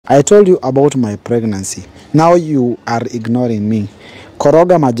I told you about my pregnancy. Now you are ignoring me.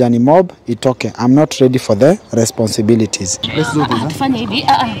 Koroga majani mob, itoke. I'm not ready for the responsibilities. Let's do this. Fanya hivi.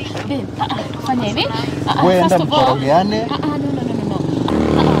 Babe. Fanya hivi. First of all, no.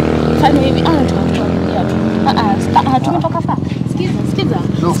 Fanya hivi. Tumetoka fa.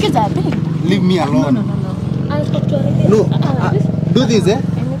 Sikiza, babe. Leave me alone. No. Do this,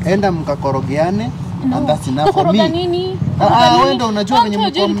 enda mkakorogeane. And that's enough for me. Wewe ndio unajua venye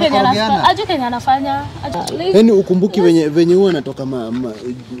mkorogeana. Ajue Kenya anafanya. Yaani ukumbuki venye huwa anatoka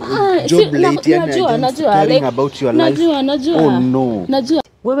job late yani najua about your life. Najua. Oh no. Najua.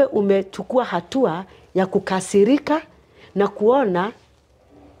 Wewe umechukua hatua ya kukasirika na kuona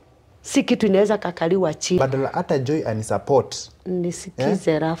si kitu inaweza kakaliwa chini. Badala hata Joy anisupport.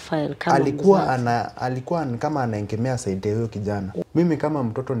 Nisikize Raphael kama alikuwa kama anaegemea side huyo kijana. Mimi kama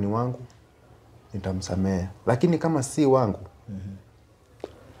mtoto ni wangu nitamsamea. Lakini kama si wangu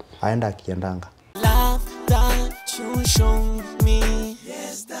aenda akiendanga. Love that you show me.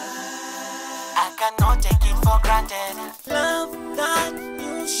 Yes, that I cannot take it for granted. Love that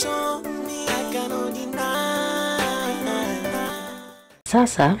you show me. I cannot deny.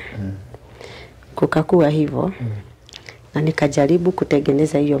 Sasa kukakuwa hivyo na nikajaribu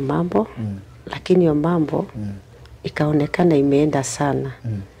kutengeneza hiyo mambo lakini hiyo mambo ikaonekana imeenda sana.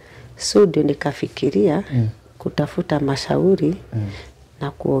 So ndio nikafikiria kutafuta mashauri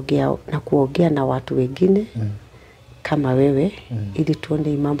na kuongea na watu wengine kama wewe ili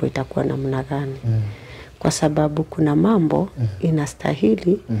tuone mambo itakuwa namna gani. Kwa sababu kuna mambo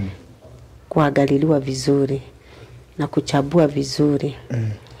inastahili kuangaliliwa vizuri na kuchambua vizuri.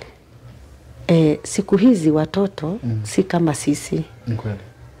 Siku hizi watoto si kama sisi.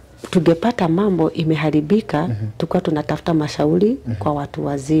 Tungepata mambo imeharibika tukua tunatafuta mashauri kwa watu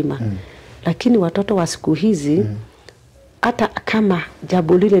wazima. Lakini watoto wa siku hizi hata kama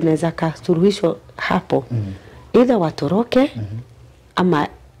jambo lile linaweza kusuluhishwa hapo either watoroke ama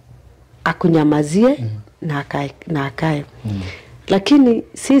akunyamazie na akae. Lakini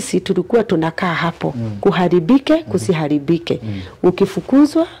sisi tulikuwa tunakaa hapo kuharibike kusiharibike.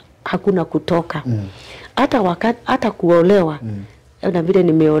 Ukifukuzwa hakuna kutoka. Hata kuolewa na vile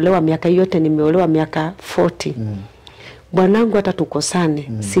nimeolewa miaka yote nimeolewa miaka 40. Bwanangu hata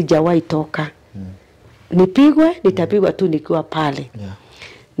tukosane sijawahi toka. Nipigwe nitapigwa tu nikiwa pale.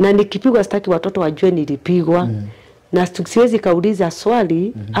 Na nikipigwa sitaki watoto wajue nilipigwa. Na siwezi kauliza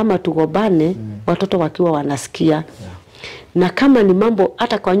swali ama tugobane watoto wakiwa wanasikia. Na kama ni mambo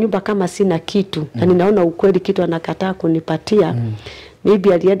hata kwa nyumba kama sina kitu na ninaona ukweli kitu anakataa kunipatia.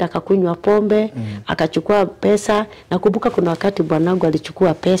 Maybe alienda akakunywa pombe, akachukua pesa. Nakumbuka kuna wakati bwanangu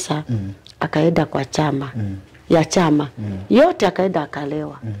alichukua pesa, akaenda kwa chama. Ya chama. Yote akaenda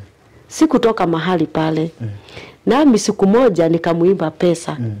akalewa. Sikutoka mahali pale. Nami siku moja nikamuiba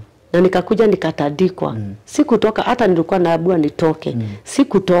pesa. Na nikakuja nikatandikwa. Sikutoka hata nilikuwa naambiwa nitoke.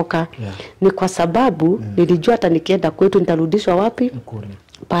 Sikutoka. Ni kwa sababu nilijua hata nikienda kwetu nitarudishwa wapi?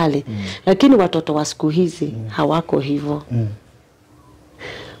 Pale. Lakini watoto wa siku hizi hawako hivyo.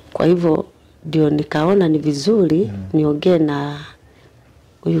 Kwa hivyo ndio nikaona ni vizuri niongee na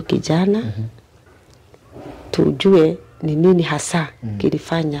huyu kijana tujue ni nini hasa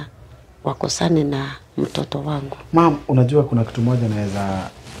kilifanya wakosane na mtoto wangu. Mom, unajua kuna kitu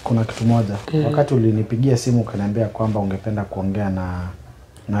moja wakati ulinipigia simu ukaniambia kwamba ungependa kuongea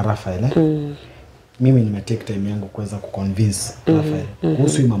na Raphael. Mimi nimetake time yangu kuweza kuconvince Raphael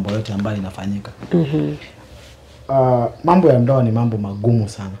kuhusu mambo yote ambayo inafanyika. Mambo ya ndoa ni mambo magumu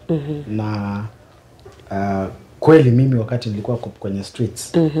sana. Na kweli mimi wakati nilikuwa kwenye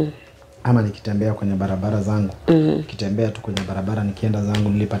streets ama nikitembea kwenye barabara zangu, nikitembea tu kwenye barabara nikienda zangu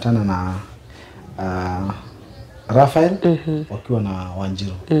nilipatana na Raphael wakiwa na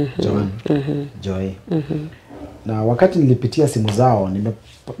Wanjiru, Joy. Na wakati nilipitia simu zao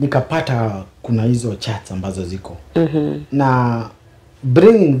nikapata kuna hizo chats ambazo ziko. Na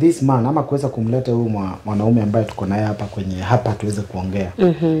bringing this man ama kuweza kumleta huyu mwanaume ambaye tuko naye hapa tuweze kuongea.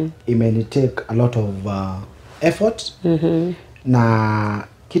 Imenitake a lot of effort. Na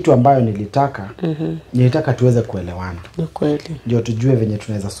kitu ambayo nilitaka tuweze kuelewana. Kweli. Ndio tujue venye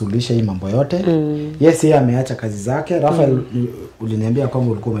tunaweza suluhisha hii mambo yote. Yes, yeye ameacha kazi zake. Raphael uliniambia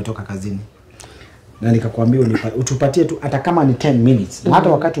kwamba ulikuwa umetoka kazini. Na nikakwambia utupatie tu hata kama ni 10 minutes. Na hata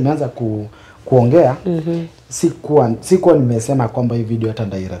wakati umeanza kuongea sikuwa nimesema kwamba hii video hata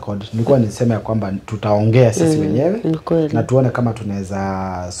ndai record. Nilikuwa nisema kwamba tutaongea sisi wenyewe na tuone kama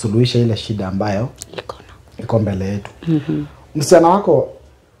tunaweza suluhisha ile shida ambayo iko mbele yetu. Msichana wako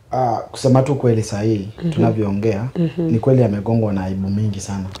kusema tu kweli sahihi tunavyoongea ni kweli amegongwa na aibu mingi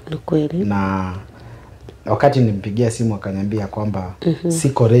sana. Kweli. Na wakati nilimpigia simu akaniambia kwamba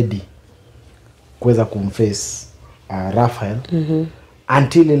siko ready kuweza kumface Raphael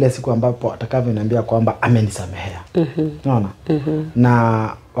until ile siku ambapo atakavyoniambia kwamba amenisamehea. Unaona?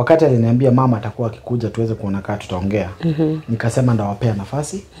 Na wakati aliniambia mama atakuwa akikuja tuweze kuona kama tutaongea. Nikasema ndawapea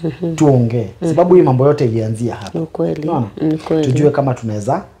nafasi tuongee. Sababu hii mambo yote ilianzia hapa. Ukweli. Unaona? Tujue kama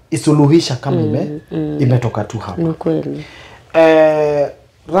tunaweza isuluhisha kama imetoka tu hapa. Ukweli.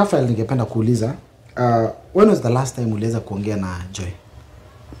 Raphael, ningependa kuuliza when was the last time uliweza kuongea na Joy?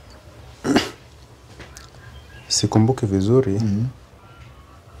 Sikumbuki vizuri.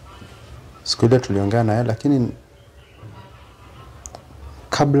 Siku ile tuliongea na yeye, lakini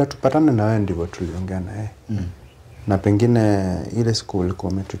kabla tupatane na yeye ndivyo tuliongea na yeye. Na pengine ile siku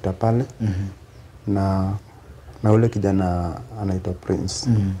ulikuwa umetuita pale na ule kijana anaitwa Prince.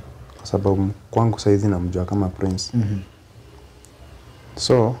 Kwa sababu kwangu saizi namjua kama Prince.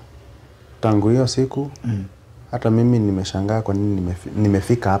 So tangu hiyo siku hata mimi nimeshangaa kwa nini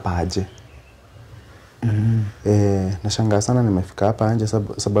nimefika hapa aje. Nashangaa sana nimefika hapa aje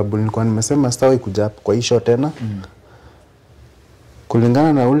sababu nilikuwa nimesema sitawahi kuja hapa kwa hii show tena.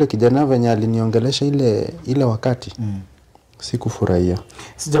 Kulingana na ule kijana venye aliniongelesha ile wakati sikufurahia.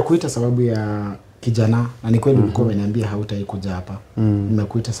 Sijakuita sababu ya kijana, na ni kweli ulikuwa umeniambia hautawahi kuja hapa.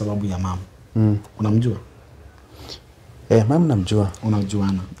 Nimekuita sababu ya mama. Unamjua? Mama namjua.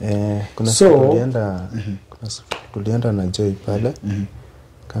 Unajuana? Kuna siku tulienda na Joy pale.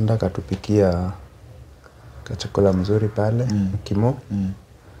 Kanda katupikia chakula mzuri pale, kimo.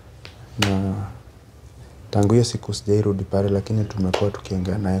 Na tangu hiyo siku sijairudi pale, lakini tumekuwa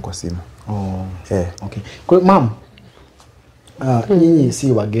tukiongea naye kwa simu. Okay. Kwa hiyo mama, nyinyi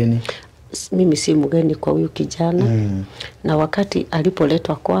si wageni? Mimi si mgeni kwa huyu kijana. Na wakati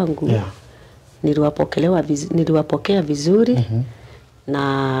alipoletwa kwangu, niliwapokea vizuri.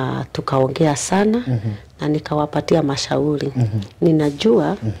 Na tukaongea sana na nikawapatia mashauri.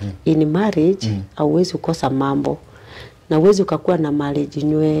 Ninajua in marriage hauwezi kukosa mambo. Na uwezi ukakuwa na marriage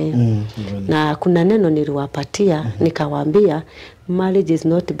nywe. Na kuna neno niliwapatia, nikawaambia marriage is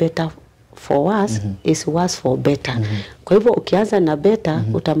not better for us, is worse for better. Kwa hivyo ukianza na better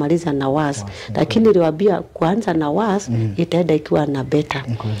utamaliza na worse. Lakini niliwaambia kuanza na worse itaenda ikiwa na better.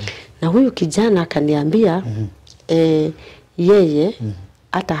 Na huyu kijana akaniambia yeye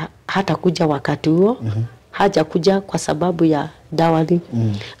hata kuja wakati huo, haja kuja kwa sababu ya dawali.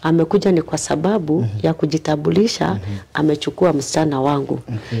 Amekuja ni kwa sababu ya kujitambulisha, amechukua msichana wangu.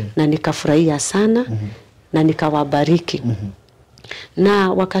 Na nikafurahia sana na nikawabariki.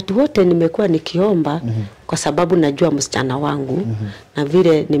 Na wakati wote nimekuwa nikiomba kwa sababu najua msichana wangu na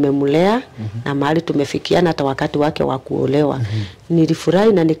vile nimemlea na mahali tumefikiana hata wakati wake wa kuolewa.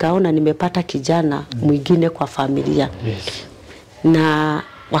 Nilifurahi na nikaona nimepata kijana mwingine kwa familia. Na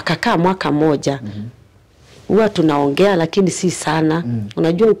wakakaa mwaka moja. Huwa tunaongea lakini si sana.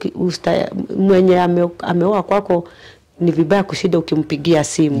 Unajua mwenye ameoa kwako ni vibaya kushinda ukimpigia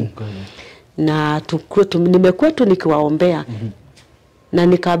simu. Na nimekuwa tu nikiwaombea. Na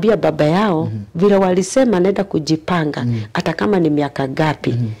nikaambia baba yao vile walisema naenda kujipanga hata kama ni miaka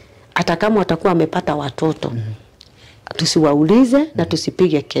gapi. Hata kama watakuwa wamepata watoto. Tusiwaulize na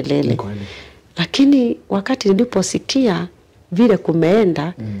tusipige kelele. Lakini wakati niliposikia vile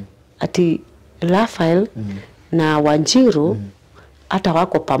kumeenda ati Raphael na Wanjiru hata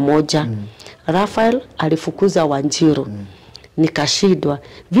wako pamoja. Raphael alifukuza Wanjiru. Nikashidwa.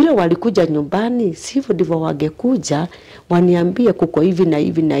 Vile walikuja nyumbani, sivyo ndivyo wangekuja waniambie kuko hivi na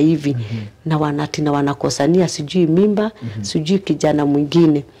hivi na hivi. Na wanakosania sijui mimba, sijui kijana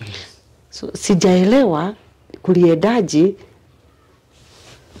mwingine. So, sijaelewa kuliendaje.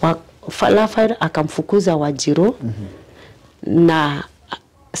 Raphael akamfukuza Wanjiru. Na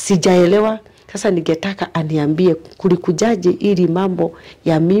sijaelewa. Sasa ningetaka aniambie kulikujaje ili mambo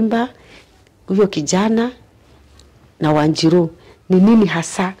ya mimba huyo kijana na Wanjiru ni nini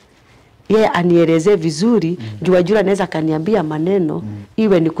hasa. Yeye anielezee vizuri juu ajua anaweza kaniambia maneno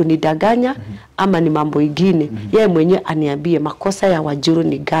iwe ni kunidanganya ama ni mambo ingine. Yeye mwenyewe aniambie makosa ya Wanjiru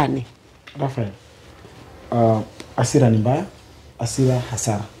ni gani. Raphael, hasira ni mbaya, hasira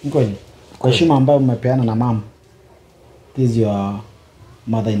hasara. Kweli? Kwa heshima ambayo mmepeana na mama, this is your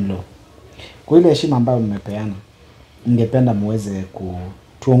mother-in-law. Kwa ile heshima ambayo mmepeana, ningependa muweze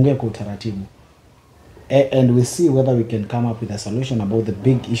tuongee kwa utaratibu. And we see whether we can come up with a solution about the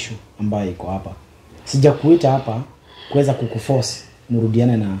big issue ambayo iko hapa. Sijakuita hapa kuweza kukuforce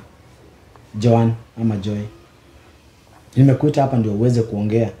murudiane na Joan ama Joy. Nimekuita hapa ndio uweze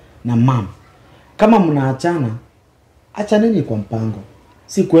kuongea na mama. Kama mnaachana, achaneni kwa mpango.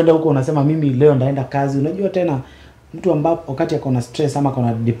 Si kuenda huko unasema mimi leo ndaenda kazi. Unajua tena Mtu ambapo wakati yako na stress ama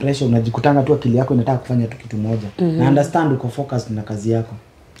kuna depression unajikutanga tu akili yako inataka kufanya tu kitu moja. Na understand uko focused na kazi yako.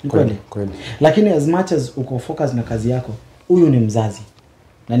 Kweli? Lakini as much as uko focused na kazi yako, huyu ni mzazi.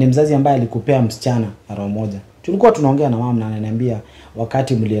 Na ni mzazi ambaye alikupea msichana na roho moja. Tulikuwa tunaongea na mama na ananiambia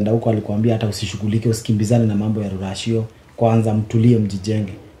wakati mlienda huko alikuambia hata usishughulike, usikimbizane na mambo ya rurashio, kwanza mtulie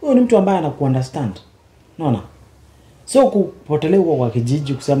mjijenge. Huyo ni mtu ambaye anakuunderstand. Unaona? So kupotelea huko kwa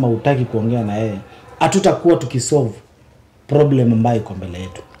kijiji kusema hutaki kuongea na yeye, hatutakuwa tukisolve problem ambayo iko mbele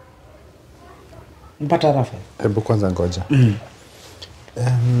yetu. Mpata Raphael? Hebu kwanza ngoja.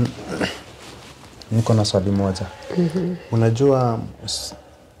 Niko na swali moja. Unajua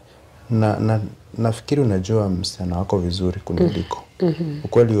nafikiri unajua msichana wako vizuri kuniliko.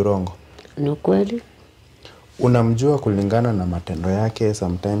 Ukweli urongo? Ni ukweli. Unamjua kulingana na matendo yake,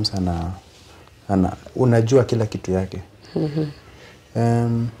 sometimes unajua kila kitu yake.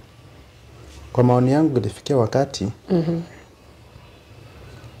 Kwa maoni yangu ilifikia wakati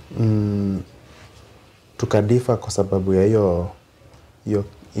tukadifa kwa sababu ya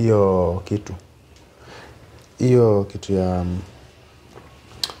hiyo kitu. Hiyo kitu ya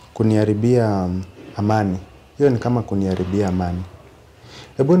kuniharibia amani. Hiyo ni kama kuniharibia amani.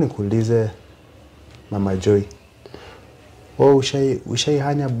 Hebu nikuulize Mama Joy. Wewe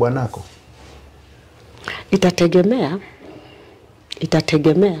ushaihanya bwanako?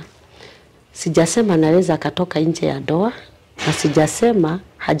 Itategemea. Sijasema naweza akatoka nje ya ndoa na sijasema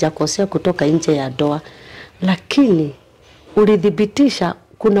hajakosea kutoka nje ya ndoa. Lakini ulidhibitisha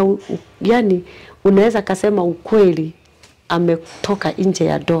kuna yani unaweza kasema ukweli ametoka nje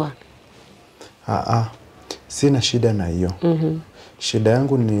ya ndoa. Sina shida na hiyo. Shida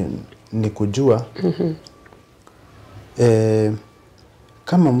yangu ni kujua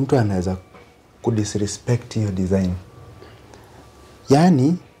kama mtu anaweza kudisrespect hiyo design.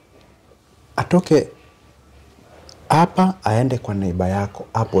 Yani atoke hapa aende kwa neighbor yako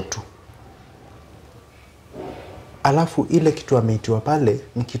hapo tu. Alafu ile kitu ameitiwa pale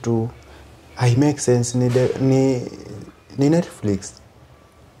ni kitu I make sense ni Netflix.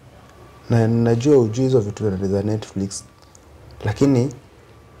 Na najua ujui hizo vitu za Netflix. Lakini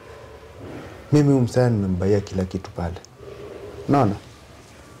mimi msichana nimembaia kila kitu pale. Unaona?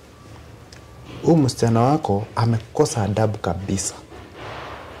 Msichana wako amekosa adabu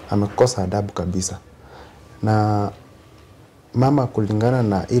kabisa. Na mama kulingana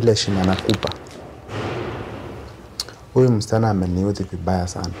na ile shina nakupa. Huyu msichana ameniudhi vibaya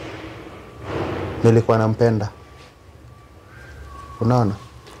sana. Nilikuwa nampenda. Unaona?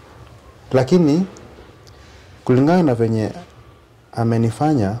 Lakini kulingana na venye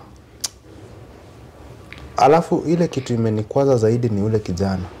amenifanya, alafu ile kitu imenikwaza zaidi ni ule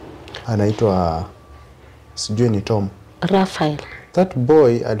kijana. Anaitwa sijui ni Tom. Raphael. That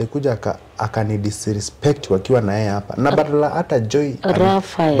boy alikuja akanidisrespect wakiwa na yeye hapa. Na badala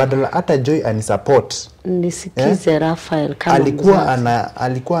hata Joy anisupport. Nisikize Raphael kama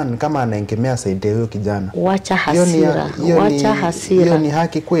alikuwa kama anaengemea side huyo kijana. Wacha hasira. Hiyo ni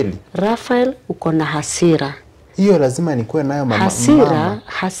haki kweli? Raphael uko na hasira. Hiyo lazima nikuwe nayo mama.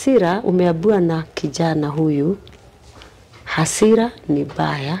 Hasira umeabua na kijana huyu. Hasira ni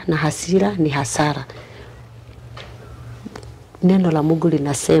baya na hasira ni hasara. Neno la Mungu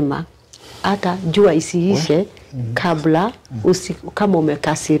linasema hata jua isiishe kabla kama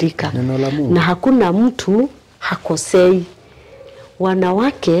umekasirika. Na hakuna mtu hakosei.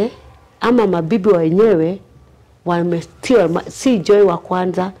 Wanawake ama mabibi wenyewe wametiwa, si Joy wa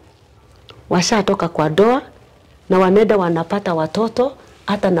kwanza, washatoka kwa doa na wanenda wanapata watoto.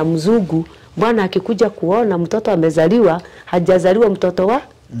 Hata na mzungu bwana akikuja kuona mtoto amezaliwa, hajazaliwa mtoto wa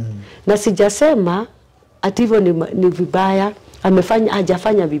na sijasema ati hivyo ni vibaya,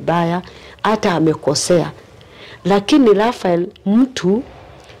 hajafanya vibaya, hata amekosea. Lakini Raphael mtu,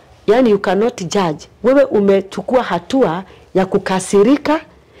 yani you cannot judge. Wewe umechukua hatua ya kukasirika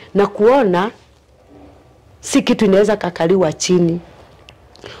na kuona si kitu inaweza kakaliwa chini.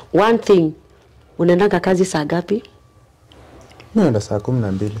 One thing, unaenda kazi saa ngapi? Naenda saa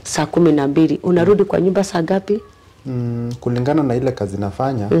 12. Saa 12. Unarudi kwa nyumba saa ngapi? Kulingana na ile kazi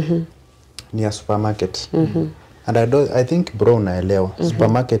nafanya ni ya supermarket. And I think bro naelewa.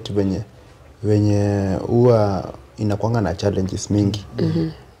 Supermarket venye huwa inakuanga na challenges mingi.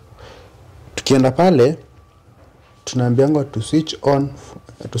 Tukienda pale tunaambiangwa to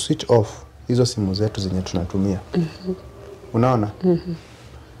switch off hizo simu zetu zenye tunatumia. Unaona?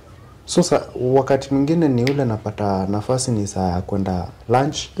 So wakati mwingine ni ule napata nafasi ni saa kwenda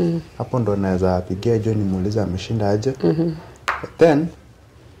lunch. Hapo ndo naweza pigia John nimuulize ameshinda aje. Then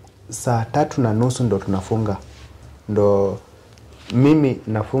saa 3:30 ndo tunafunga. Ndo mimi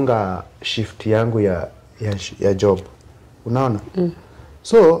nafunga shift yangu ya job. Unaona?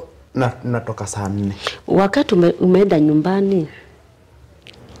 So natoka saa 4. Wakati umeenda nyumbani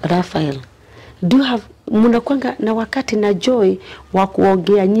Raphael, do you have mnakwanga na wakati na Joy wa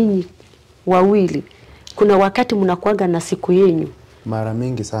kuongea nyinyi wawili? Kuna wakati mnakwanga na siku yenyu? Mara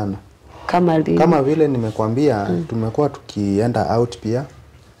mingi sana. Kama vile nimekuambia tumekuwa tukienda out pia.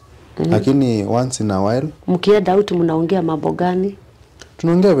 Lakini once in a while mkienda out mnaongea mambo gani?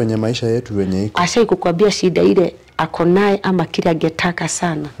 Tunaongea venye maisha yetu venye iko. Ashai kukwambia shida ile ako naye ama kile angetaka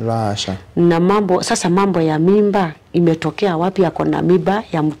sana? Rasha. Na mambo ya mimba imetokea wapi? Ako na mimba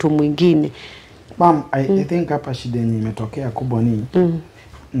ya mtu mwingine. Mom, I think hapa shida yenye imetokea kubwa ni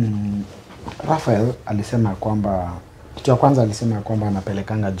Raphael alisema kwamba kitu ya kwanza alisema kwamba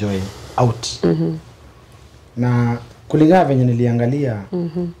anapelekanga Joy out. Na kulingana venye niliangalia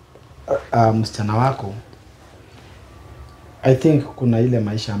msichana wako, I think kuna ile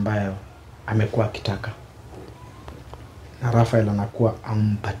maisha ambayo amekuwa akitaka. Na Raphael anakuwa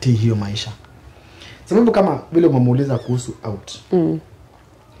ampatii hiyo maisha. Sababu kama vile umemuuliza kuhusu out.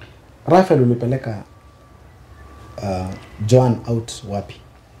 Raphael ulipeleka Joan out wapi?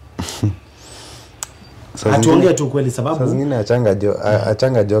 Atuongea tu kweli sababu. Sasa zingine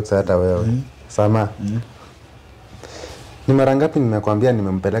achanga jokes hata wewe. Sama. Ni mara ngapi nimekwambia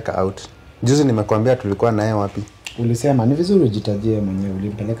nimempeleka out? Juzi nimekwambia tulikuwa naye wapi? Ulisema ni vizuri ujitajie mwenyewe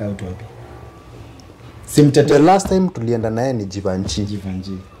ulimpeleka out wapi? The last time tulienda naye ni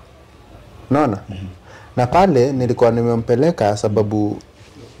Jivanji. Unaona? Na pale nilikuwa nimempeleka sababu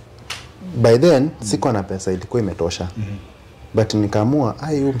by then sikuwa na pesa, ilikuwa imetosha. But nikaamua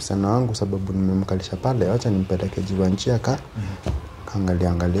huyu msana wangu sababu nimemkalisha pale, acha nimpeleke Jivanji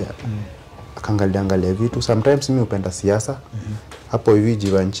akaangalia vitu. Sometimes mimi upenda siasa. Hapo hivi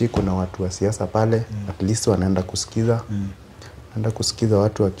Jivanji kuna watu wa siasa pale, at least wanaenda kusikiza. Naenda kusikiza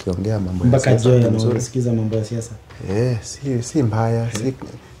watu wakiongea mambo ya siasa. Mpaka Joy anasikiza mambo ya siasa. Si mbaya.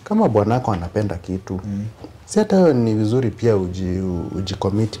 Kama bwanako anapenda kitu. Si hata ni vizuri pia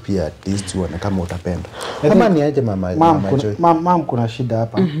ujicommit pia at least uone kama utapenda. Kama ni aje mama Joy. Mama kuna shida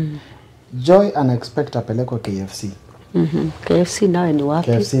hapa. Joy ana expect apelekwe KFC. KFC nawe ni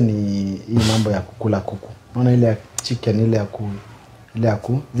wapi? KFC ni hii mambo ya kukula kuku. Unaona ile ya chicken ile ya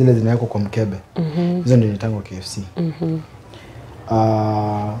zile zinawekwa kwa mkebe. Hizo ndio inaitwa KFC.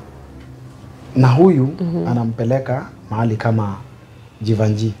 Na huyu anampeleka mahali kama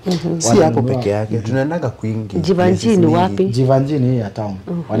Jivanji. Si hapo peke yake. Tunaendaga kwingi. Jivanji ni wapi? Jivanji ni ya town.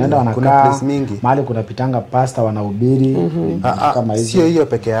 Wanaenda wanakaa mahali kuna pitanga pasta wanahubiri kama hizo. Sio hiyo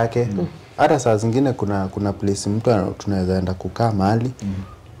peke yake. Hata saa zingine kuna place mtu tunaweza enda kukaa mahali.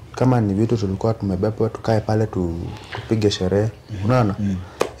 Kama ni vitu tulikuwa tumebeba tukae pale tupige sherehe. Unaona?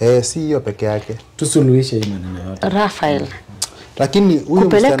 Si hiyo peke yake. Tusuluhishe hii maneno yote. Raphael. Lakini huyu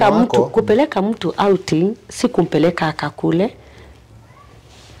msichana wako kupeleka mtu outing si kumpeleka akakule.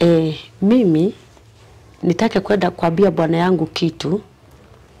 Mimi nitake kwenda kuambia bwana yangu kitu.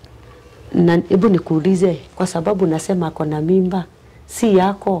 Na hebu nikuulize kwa sababu nasema ako na mimba si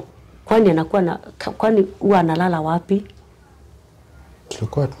yako. Kwani huwa analala wapi?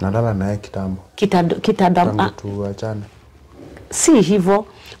 Tulikuwa tunalala naye kitambo. Kitanda tuachane. Si hivyo.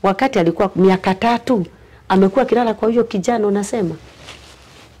 Wakati alikuwa miaka 3 amekuwa kilala kwa hiyo kijana unasema?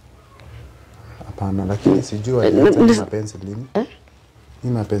 Hapana, lakini sijui alianza mapenzi lini. Hii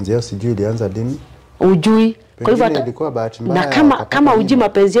mapenzi yao sijui ilianza lini. Ujui. Kwa hivyo ilikuwa bahati mbaya. Na kama ujui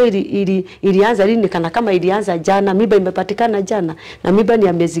mapenzi yao ilianza lini kana kama ilianza jana, mimba imepatikana jana. Na mimba ni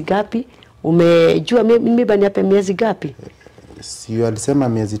ya miezi gapi? Umejua mimba ni ya miezi gapi? Sio alisema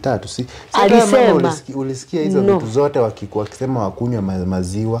miezi 3. Si alisema ulisikia hizo vitu zote wakisema wakunywa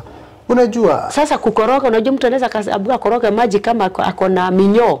maziwa. Unajua sasa kukoroga, unajua mtu anaweza kasabuka koroga maji kama ako na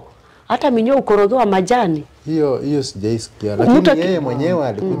minyoo. Hata minyoo ukorogewa majani. Hiyo sijaisikia, lakini yeye mwenyewe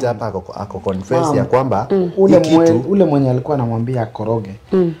alikuja hapa ako confess ya kwamba ule mwenye alikuwa anamwambia koroge.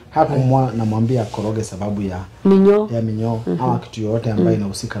 Hapo namwambia koroge sababu ya minyoo ama kitu yote ambayo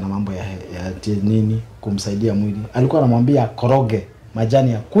inahusika na mambo ya nini kumsaidia mwili. Alikuwa anamwambia koroge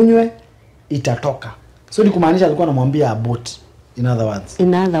majani ya kunywe itatoka. So ni kumaanisha alikuwa anamwambia abort. In other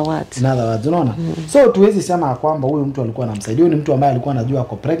words, unaona? So tuwezi sema kwamba huyu mtu alikuwa anamsaidia. Huyu ni mtu ambaye alikuwa anajua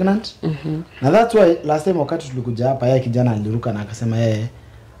ako pregnant. Na that's why last time wakati tulikuja hapa yeye kijana aliruka na akasema yeye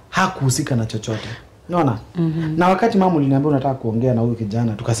hakuhusika na chochote. Unaona? Na wakati mama uliniambia unataka kuongea na huyu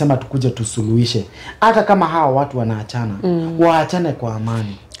kijana, tukasema tukuje tusuluhishe. Hata kama hawa watu wanaachana, waachane kwa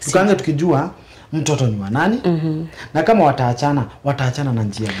amani. Tukaanza tukijua mtoto ni wa nani? Na kama wataachana na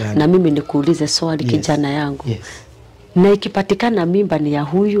njia gani? Na mimi nikuulize swali kijana yangu. Na ikipatikana mimba ni ya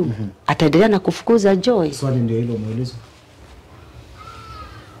huyu, ataendelea na kufukuza Joy? Swali ndio hilo umeulizwa.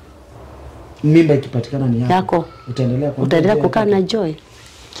 Mimba ikipatikana ni yako. Utaendelea kukaa na Joy?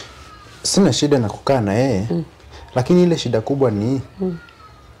 Sina shida na kukaa na yeye. Lakini ile shida kubwa ni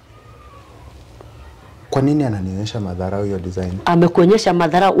kwa nini ananionyesha madharau hiyo design? Amekuonyesha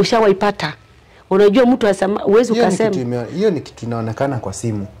madharau, ushawaipata? Unajua mtu asema uwezi ukasema. Hiyo ni kitu inaonekana kwa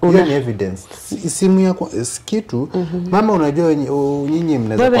simu. Hiyo ni evidence. Simu ya kitu. Mama, unajua nyinyi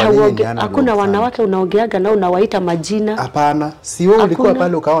mnaweza kwa nini niana. Hakuna wanawake unaongeaga na unawaita majina. Hapana. Si wewe ulikuwa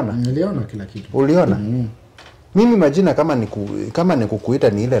pale ukaona? Niliona kila kitu. Uliona? Mimi majina kama ni kukuita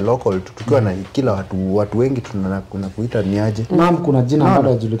ni ile local tukiwa na kila watu wengi tunakuita ni aje. Mama, kuna jina ambalo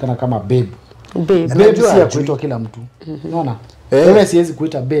linajulikana kama babe. Babe si ya kuitwa kila mtu. Unaona? Wewe siwezi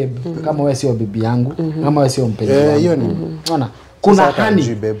kuita babe kama wewe sio bibi yangu, kama wewe sio mpenzi wangu. Hiyo ni. Unaona? Kuna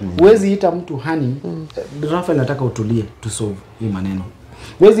honey. Huwezi ita mtu honey. Raphael nataka utulie to solve hii maneno.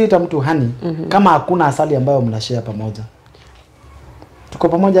 Huwezi ita mtu honey kama hakuna asali ambayo mnashare pamoja. Tuko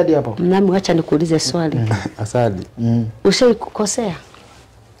pamoja hadi hapo? Nami acha nikuulize swali. Asali. Ushaikukosea?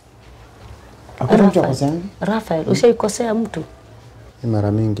 Hakuna mtu akosea. Raphael, ushaikosea mtu?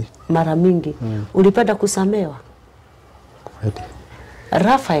 Mara mingi. Mara mingi. Ulipenda kusamewa? Kweli.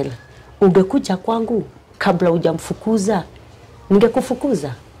 Raphael, ungekuja kwangu kabla hujamfukuza,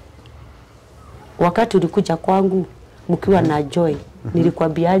 ningekufukuza. Wakati ulikuja kwangu mkiwa na Joy,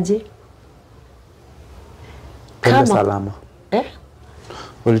 nilikwambiaje? Kama salama.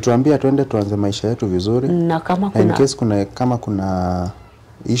 Ulituambia twende tuanze maisha yetu vizuri. Na kama kuna in case kama kuna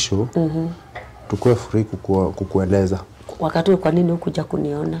issue, tukue free kukueleza. Wakati kwa nini ukuja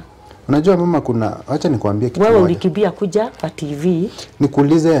kuniona? Unajua mama, acha nikwambie kitu moja. Wewe ulikimbia kuja kwa TV.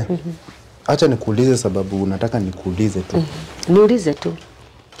 Nikuulize. Acha nikuulize sababu unataka nikuulize tu. Niulize tu.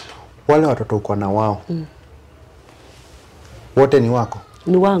 Wale watoto uko na wao. Wote ni wako?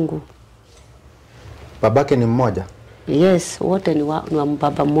 Ni wangu. Babake ni mmoja? Yes, wote ni wa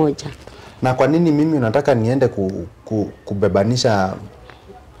baba mmoja. Na kwa nini mimi unataka niende kubebanisha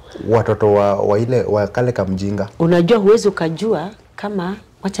watoto wa kale kamjinga? Unajua huwezi ukajua kama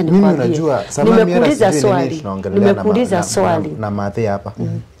wacha nikwambie. Mimi unajua nimekuuliza swali. Na mathe hapa.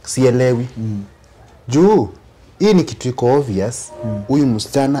 Sielewi. Juu hii ni kitu iko obvious. Huyu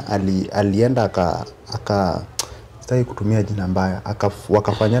msichana alienda sitaki kutumia jina mbaya.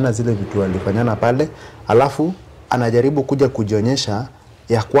 Wakafanyana zile vitu walifanyana pale, alafu anajaribu kuja kujionyesha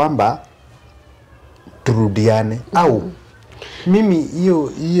ya kwamba turudiane au mimi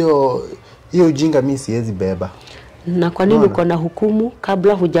hiyo ujinga mimi siwezi beba. Na kwa nini uko na hukumu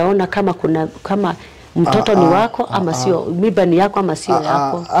kabla hujaona kama mtoto ni wako ama sio, mimba ni yako ama sio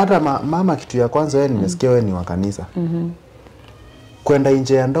yako? Hata mama, kitu ya kwanza wewe nimesikia wewe ni wa kanisa. Kwenda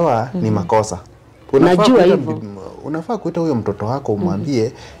nje ya ndoa ni makosa. Najua hivyo. Unafaa kuita huyo mtoto wako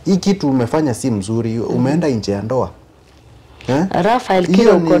umwambie hii kitu umefanya si mzuri, umeenda nje ya ndoa. Raphael,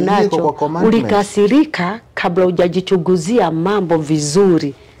 kile uko nacho ulikasirika kabla hujajichunguzia mambo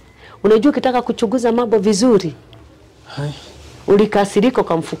vizuri. Unajua ukitaka kuchunguza mambo vizuri, ulikasirika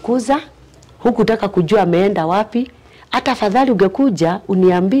ukamfukuza, hukutaka kujua ameenda wapi. Hata afadhali ungekuja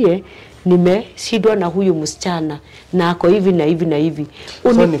uniambie nimeshindwa na huyu msichana na ako hivi na hivi na hivi.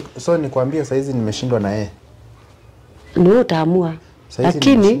 So nikwambie saa hizi nimeshindwa na yeye. Ni utaamua.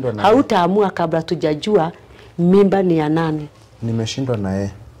 Lakini hautaamua kabla tujajua mimba ni ya nani. Nimeshindwa na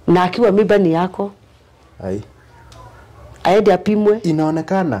yeye. Na akiwa mimba ni yako? Aende apimwe.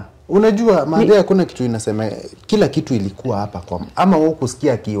 Inaonekana. Unajua maadhi hakuna kitu inasema, kila kitu ilikuwa hapa kwa ama wewe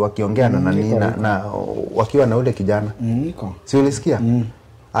kusikia wakiongea na nani na wakiwa na ule kijana. Niko. Si ulisikia?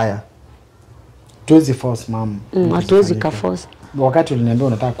 Haya. Tuwezi force mom. Hatuwezi ka force. Wakati uliniambia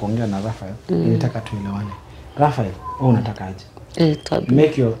unataka kuongea na Raphael, nilitaka tuelewane. Raphael, wewe unataka aje?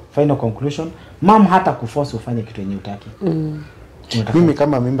 Make your final conclusion. Mom hata kuforce ufanye kitu yenye utaki. Mimi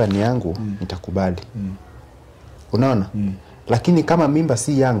kama mimba ni yangu, nitakubali. Unaona? Lakini kama mimba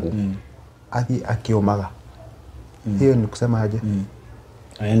si yangu, akiomaga. Hiyo ni kusema aje?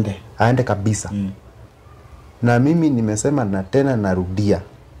 Aende kabisa. Na mimi nimesema na tena narudia.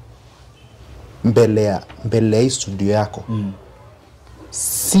 Mbele ya studio yako.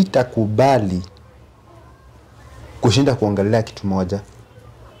 Sitakubali kushinda kuongelea kitu moja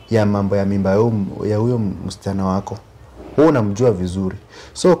ya mambo ya mimba ya huyo msichana wako. Wewe unamjua vizuri.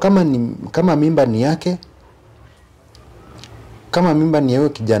 So kama mimba ni yake, kama mimba ni yeye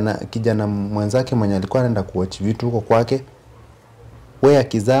kijana mwenzake mwenye alikuwa anaenda kuwatch vitu huko kwake, wewe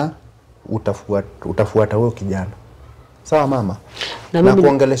akizaa utafuata huyo kijana. Sawa mama? Na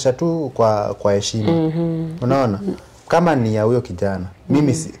kuongelesha tu kwa heshima. Unaona? Kama ni ya huyo kijana,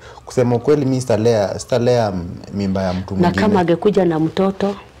 mimi kusema ukweli mimi sitalea mimba ya mtu mwingine. Na kama angekuja na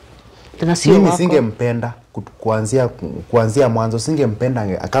mtoto na sio wako, mimi singempenda. kuanzia mwanzo.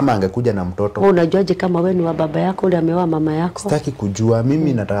 Singempenda kama angekuja na mtoto. Unajuaje kama wewe ni wa baba yako ule ameoa mama yako? Sitaki kujua,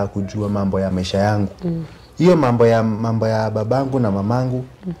 mimi nataka kujua mambo ya maisha yangu. Hiyo mambo ya babangu na mamangu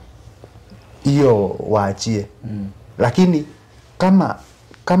hiyo waachie. Lakini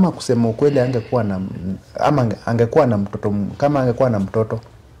kama kusema ukweli angekuwa na mtoto,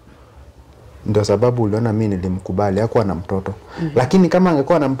 ndio sababu uliona mimi nilimkubali, hakuwa na mtoto. Lakini kama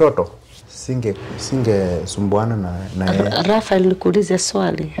angekuwa na mtoto singesumbuana na yeye. Raphael,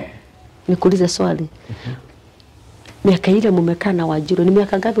 nikuulize swali. Miaka ile mumekaa na Wajiro, ni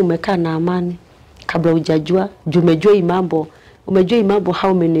miaka ngapi umekaa na Amani kabla hujajua? Umejua hii mambo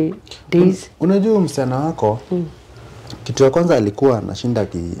how many days? Unajua msichana wako kitu ya kwanza alikuwa anashinda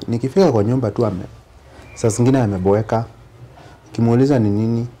nikifika kwa nyumba tu saa zingine ameboeka. Kimuuliza ni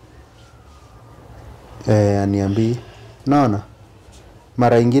nini aniambii. Naona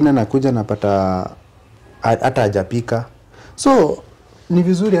mara nyingine nakuja napata hata hajapika. So ni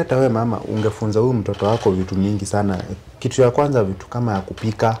vizuri hata we mama ungefunza huyu mtoto wako vitu mingi sana. Kitu ya kwanza vitu kama ya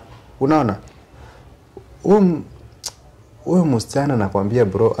kupika. Unaona? Huyu msichana nakwambia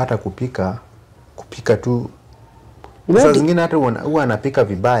bro, hata kupika tu. Sasa zingine hata huwa anapika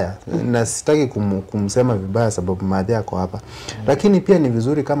vibaya. Na sitaki kumsema vibaya sababu madhi yako hapa. Lakini pia ni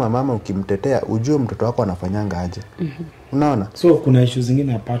vizuri kama mama ukimtetea ujue mtoto wako anafanyanga aje. Unaona? So kuna issues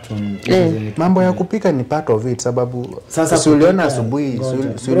zingine apart from mambo ya kupika ni part of it sababu sasa uliona asubuhi,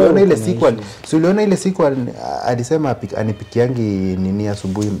 uliona ile siku alisema anipikiangi nini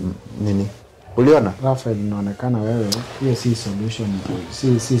asubuhi nini? Uliona? Raphael, inaonekana wewe hiyo si solution.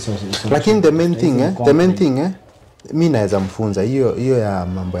 Lakini the main thing mimi naweza mfunza hiyo ya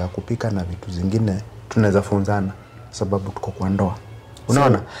mambo ya kupika na vitu zingine tunaweza funzana sababu tuko kwa ndoa.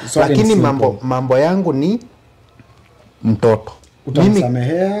 Unaona? Lakini mambo yangu ni mtoto.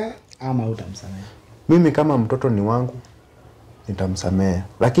 Utamsamehea ama utamsamehea? Mimi kama mtoto ni wangu nitamsamehea.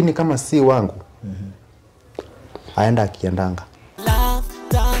 Lakini kama si wangu aenda akiendanga. Love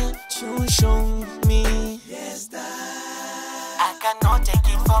that you show me. Yes, that I cannot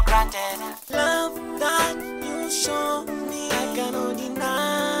take it for granted.